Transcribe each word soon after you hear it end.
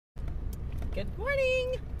Good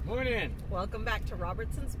morning. Morning. Welcome back to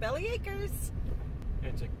Robertson's Belly Acres.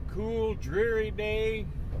 It's a cool, dreary day.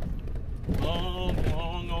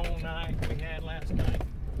 Long old night we had last night.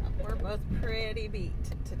 We're both pretty beat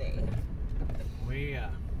today. We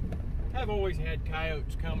have always had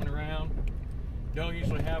coyotes coming around. Don't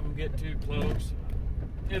usually have them get too close.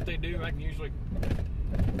 If they do, I can usually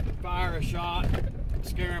fire a shot,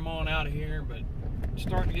 scare them on out of here, but it's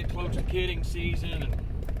starting to get close to kidding season, and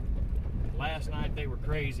last night they were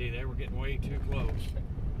crazy. They were getting way too close.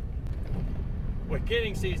 With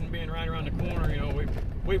kidding season being right around the corner, you know,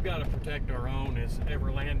 we've got to protect our own, as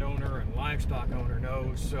every landowner and livestock owner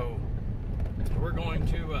knows. So we're going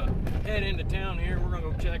to head into town here. We're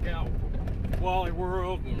going to go check out Wally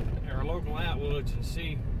World and our local Atwoods and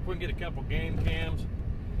see if we can get a couple game cams.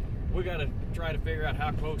 We got to try to figure out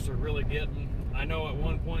how close they're really getting. I know at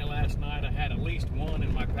one point last night I had at least one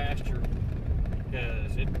in my pasture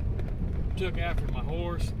because it took after my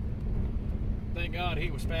horse. Thank God he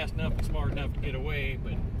was fast enough and smart enough to get away,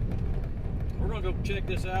 but we're going to go check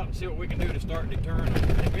this out and see what we can do to start deterring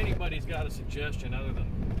them. If anybody's got a suggestion other than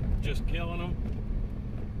just killing them,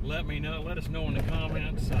 let me know. Let us know in the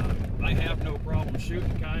comments. I have no problem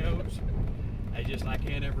shooting coyotes. I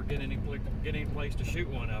can't ever get any place to shoot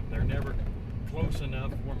one up. They're never close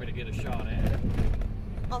enough for me to get a shot at.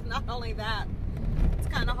 Well, not only that, it's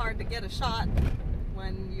kind of hard to get a shot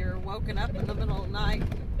when you're woken up in the middle of the night.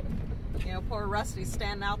 You know, poor Rusty's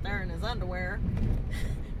standing out there in his underwear,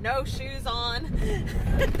 no shoes on,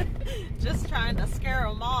 just trying to scare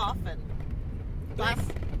him off. And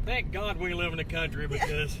thank God we live in the country,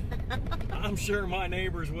 because I'm sure my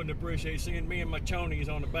neighbors wouldn't appreciate seeing me and my chonies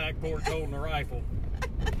on the back porch holding a rifle.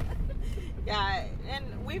 Yeah,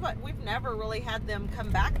 and we've never really had them come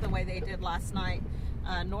back the way they did last night.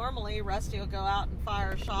 Normally, Rusty will go out and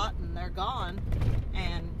fire a shot, and they're gone.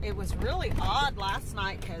 And it was really odd last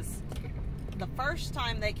night because the first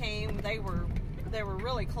time they came, they were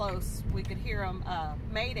really close. We could hear them.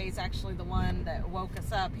 Mayday's actually the one that woke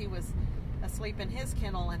us up. He was asleep in his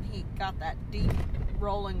kennel, and he got that deep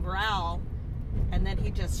rolling growl, and then he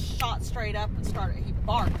just shot straight up and he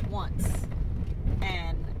barked once,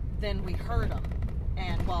 and then we heard him.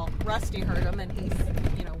 And well, Rusty heard him, and he,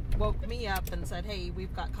 you know, woke me up and said, "Hey,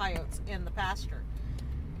 we've got coyotes in the pasture."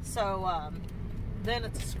 So then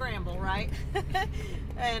it's a scramble, right?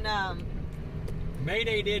 And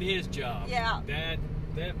Mayday did his job. Yeah.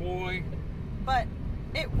 That boy. But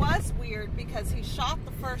it was weird because he shot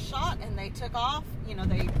the first shot and they took off. You know,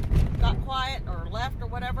 they got quiet or left or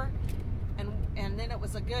whatever. And then it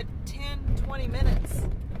was a good 10-20 minutes.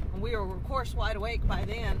 And we were, of course, wide awake by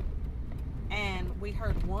then. And we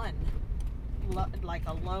heard one, like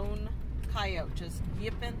a lone coyote, just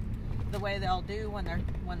yipping the way they'll do when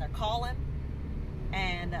they're calling.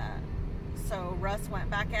 And so Russ went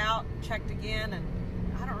back out, checked again, and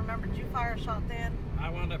I don't remember, did you fire a shot then? I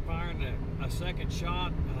wound up firing a second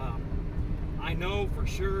shot. I know for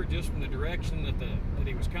sure, just from the direction that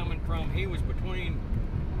he was coming from, he was between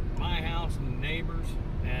my house and the neighbors.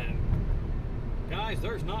 And guys,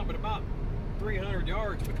 there's not but about 300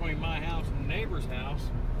 yards between my house and the neighbor's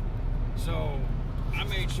house. So I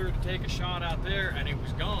made sure to take a shot out there, and it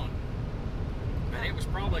was gone. And it was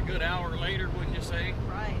probably a good hour later, wouldn't you say?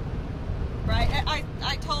 Right.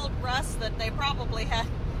 I told Russ that they probably had,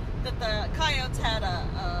 that the coyotes had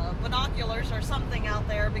binoculars or something out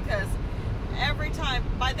there, because every time,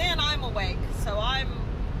 by then I'm awake, so I'm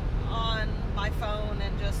on my phone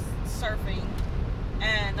and just surfing,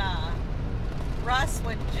 and Russ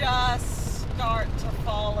would just start to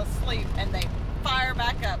fall asleep and they'd fire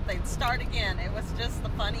back up, they'd start again. It was just the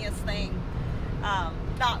funniest thing.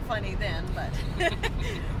 Not funny then, but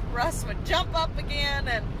Russ would jump up again,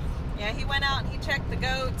 and yeah, he went out and he checked the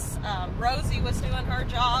goats. Rosie was doing her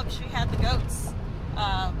job. She had the goats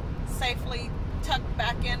safely tucked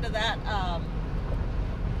back into that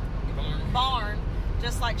barn,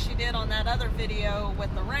 just like she did on that other video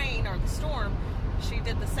with the rain or the storm. She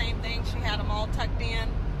did the same thing. She had them all tucked in.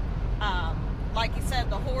 Like he said,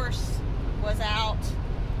 the horse was out,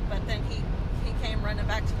 but then he came running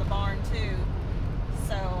back to the barn too.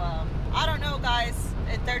 So I don't know, guys.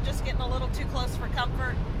 They're just getting a little too close for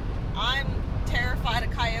comfort. I'm terrified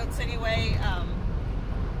of coyotes anyway.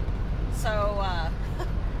 So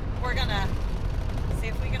we're gonna see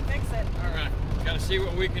if we can fix it. All right, got to see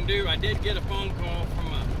what we can do. I did get a phone call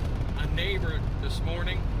from a neighbor this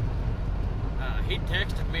morning. He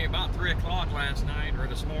texted me about 3 o'clock last night or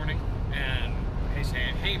this morning, and he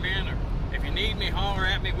said, "Hey man, if you need me, holler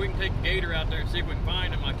at me. We can take the gator out there and see if we can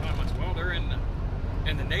find them." I told him, I said, "Well, they're in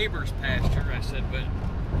the neighbor's pasture." I said, "But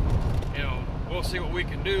you know, we'll see what we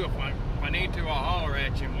can do. if I need to, I'll holler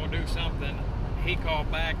at you and we'll do something. He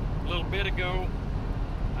called back a little bit ago.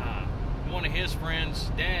 One of his friends'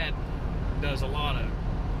 dad does a lot of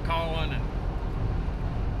calling and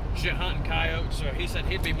shit hunting coyotes, so he said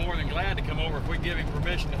he'd be more than glad to come over if we give him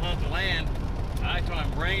permission to hunt the land. I told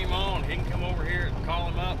him, bring him on. He can come over here and call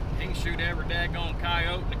him up. He can shoot every daggone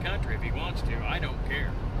coyote in the country if he wants to. I don't care.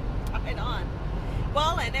 Right on.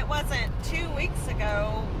 Well, and it wasn't 2 weeks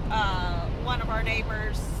ago, one of our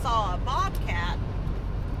neighbors saw a bobcat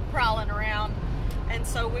prowling around, and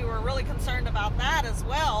so we were really concerned about that as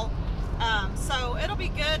well. So it'll be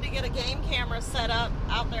good to get a game camera set up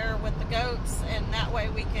out there with the goats, and that way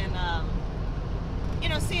we can, you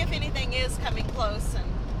know, see if anything is coming close,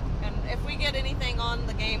 and if we get anything on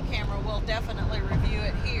the game camera, we'll definitely review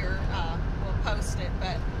it here. We'll post it.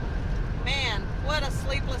 But man, what a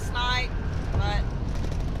sleepless night, but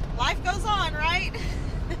life goes on, right?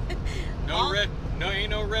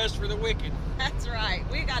 Ain't no rest for the wicked. That's right.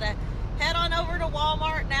 We gotta head on over to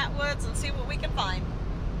Walmart and Atwoods and see what we can find.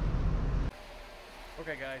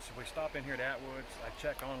 Okay guys, so we stopped in here at Atwoods. I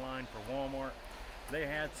checked online for Walmart. They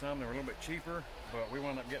had some that were a little bit cheaper, but we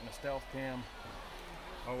wound up getting a Stealth Cam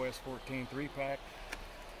OS 14 3-pack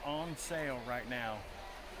on sale right now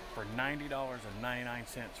for $90.99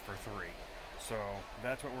 for 3. So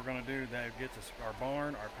that's what we're going to do. That gets us our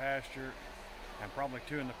barn, our pasture, and probably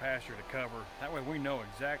 2 in the pasture to cover. That way we know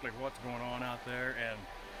exactly what's going on out there, and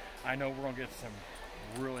I know we're going to get some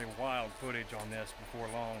really wild footage on this before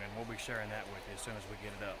long, and we'll be sharing that with you as soon as we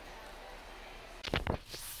get it up.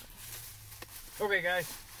 Okay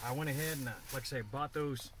guys, I went ahead and like I say, bought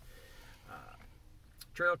those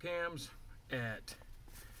trail cams at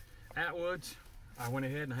Atwoods. I went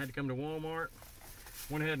ahead and I had to come to Walmart.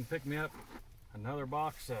 Went ahead and picked me up another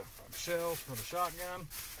box of shells for the shotgun.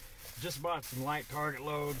 Just bought some light target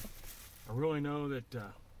load. I really know that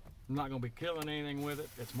I'm not going to be killing anything with it.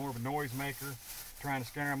 It's more of a noise maker, trying to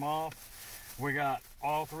scare them off. We got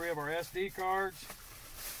all 3 of our SD cards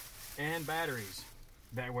and batteries.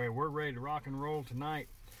 That way we're ready to rock and roll tonight.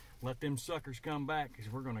 Let them suckers come back,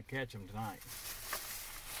 because we're going to catch them tonight.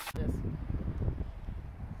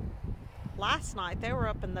 Last night they were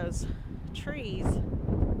up in those trees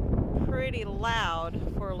pretty loud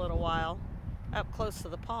for a little while, up close to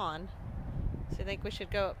the pond. So you think we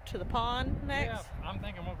should go up to the pond next? Yeah, I'm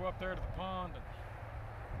thinking we'll go up there to the pond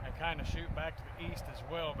and kind of shoot back to the east as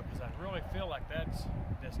well, because I really feel like this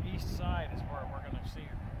east side is where we're going to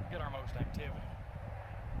get our most activity.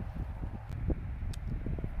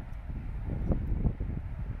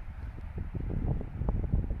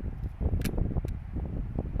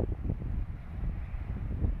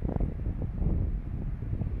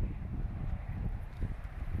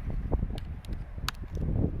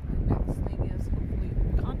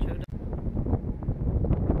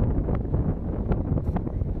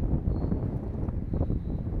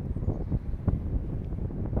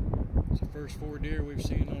 First 4 deer we've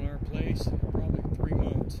seen on our place in probably 3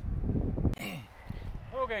 months.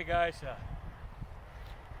 Okay guys,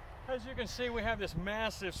 as you can see, we have this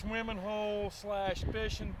massive swimming hole slash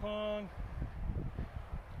fishing pond.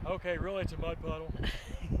 Okay, really it's a mud puddle,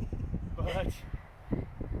 but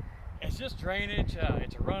it's just drainage.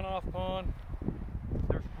 It's a runoff pond.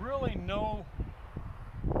 There's really no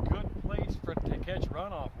good place to catch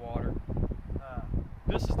runoff water.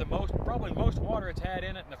 This is probably the most water it's had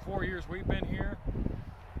in it in the 4 years we've been here.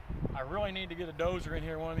 I really need to get a dozer in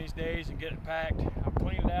here one of these days and get it packed. I'll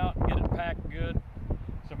clean it out and get it packed good.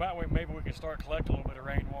 So that way maybe we can start collecting a little bit of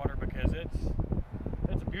rainwater, because it's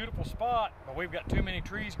a beautiful spot, but we've got too many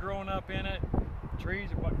trees growing up in it.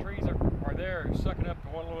 What trees are there sucking up to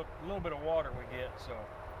what little bit of water we get. So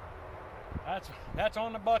that's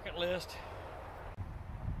on the bucket list.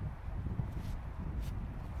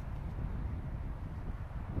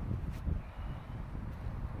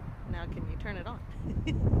 Now can you turn it on?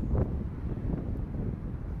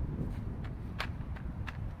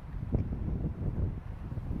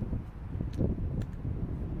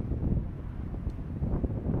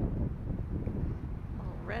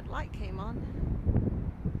 Oh, red light came on.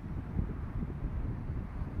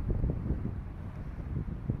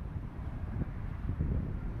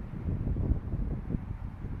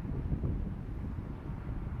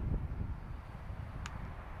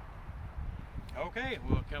 Okay,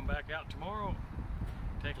 we'll come back out tomorrow,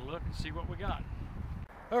 take a look and see what we got.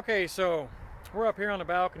 Okay, so we're up here on the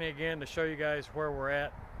balcony again to show you guys where we're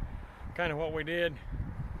at, kind of what we did.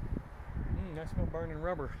 That's no burning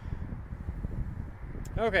rubber.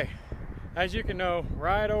 Okay, as you can know,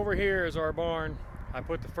 right over here is our barn. I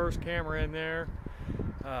put the first camera in there.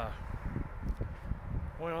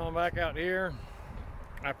 Went on back out here.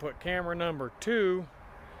 I put camera number 2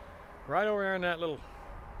 right over there in that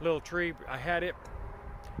little tree. I had it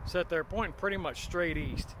set there pointing pretty much straight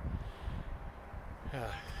east.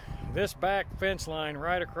 This back fence line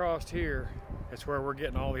right across here is where we're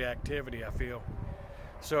getting all the activity, I feel.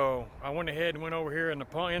 So I went ahead and went over here in the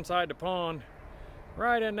pond, inside the pond,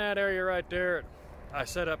 right in that area right there. I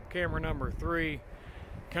set up camera number 3,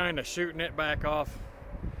 kind of shooting it back off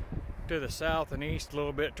to the south and east a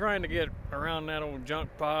little bit, trying to get around that old junk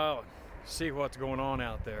pile and see what's going on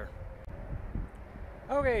out there.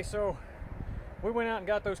 Okay, so we went out and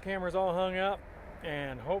got those cameras all hung up,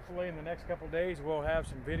 and hopefully in the next couple of days we'll have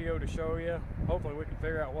some video to show you. Hopefully we can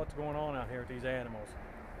figure out what's going on out here with these animals.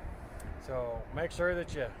 So make sure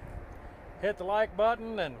that you hit the like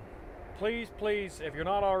button, and please, if you're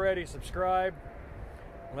not already, subscribe.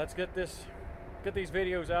 Let's get these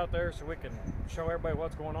videos out there so we can show everybody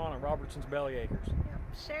what's going on in Robertson's Belly Acres. Yep.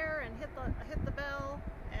 Share and hit the bell.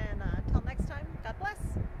 And until next time, God bless.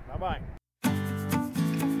 Bye-bye.